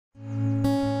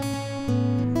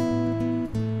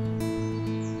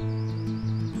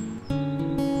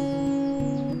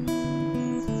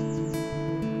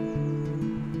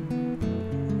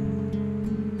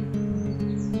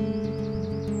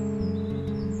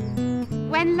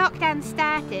When lockdown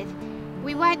started,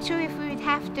 we weren't sure if we would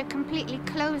have to completely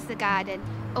close the garden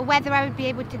or whether I would be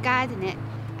able to garden it.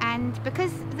 And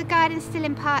because the garden's still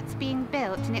in parts being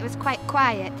built and it was quite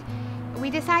quiet,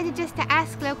 we decided just to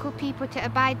ask local people to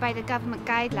abide by the government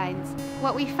guidelines.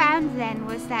 What we found then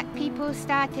was that people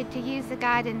started to use the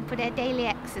garden for their daily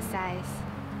exercise.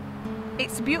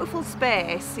 It's a beautiful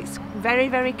space, it's very,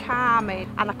 very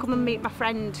calming, and I come and meet my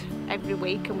friend every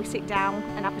week and we sit down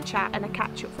and have a chat and a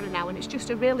catch up for an hour, and it's just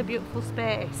a really beautiful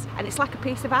space and it's like a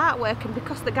piece of artwork, and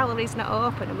because the gallery's not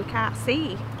open and we can't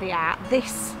see the art,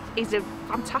 this is a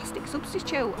fantastic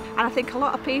substitute. And I think a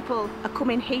lot of people are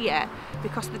coming here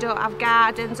because they don't have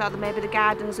gardens, or maybe the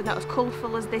gardens are not as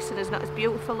colourful as this and is not as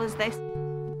beautiful as this.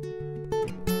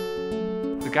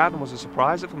 The garden was a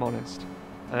surprise, if I'm honest.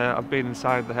 I've been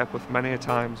inside the Hepworth many a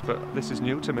times, but this is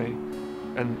new to me.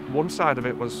 And one side of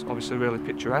it was obviously really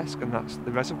picturesque, and that's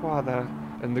the reservoir there.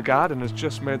 And the garden has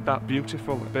just made that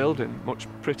beautiful building much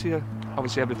prettier.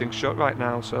 Obviously everything's shut right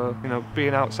now, so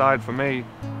being outside for me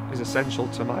is essential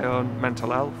to my own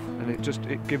mental health, and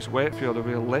it gives Wakefield a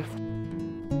real lift.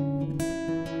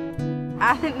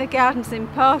 I think the garden's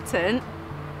important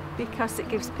because it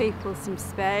gives people some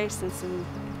space and some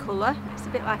colour. It's a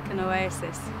bit like an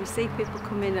oasis. You see people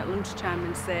come in at lunchtime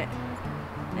and sit.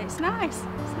 It's nice.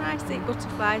 It's nice to see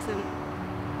butterflies and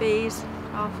bees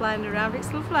all flying around.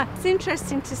 It's lovely. It's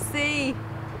interesting to see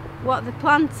what they're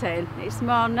planting. It's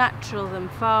more natural than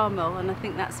formal, and I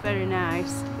think that's very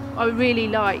nice. I really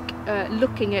like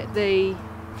looking at the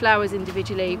flowers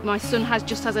individually. My son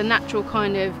just has a natural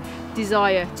kind of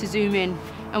desire to zoom in,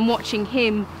 and watching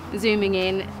him zooming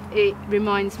in, it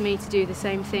reminds me to do the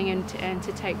same thing and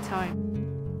to take time.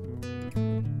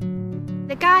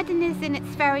 The garden is in its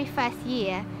very first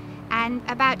year, and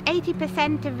about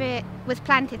 80% of it was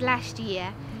planted last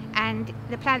year, and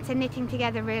the plants are knitting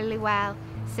together really well,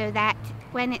 so that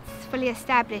when it's fully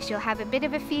established you'll have a bit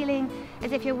of a feeling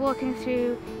as if you're walking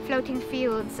through floating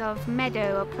fields of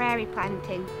meadow or prairie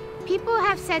planting. People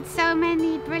have said so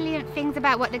many brilliant things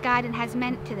about what the garden has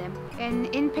meant to them, and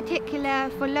in particular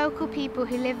for local people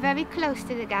who live very close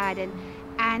to the garden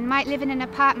and might live in an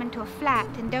apartment or flat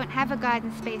and don't have a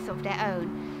garden space of their own.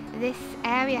 This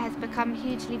area has become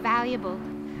hugely valuable.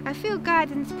 I feel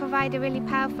gardens provide a really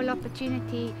powerful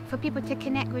opportunity for people to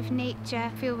connect with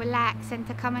nature, feel relaxed, and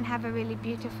to come and have a really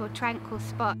beautiful, tranquil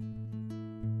spot.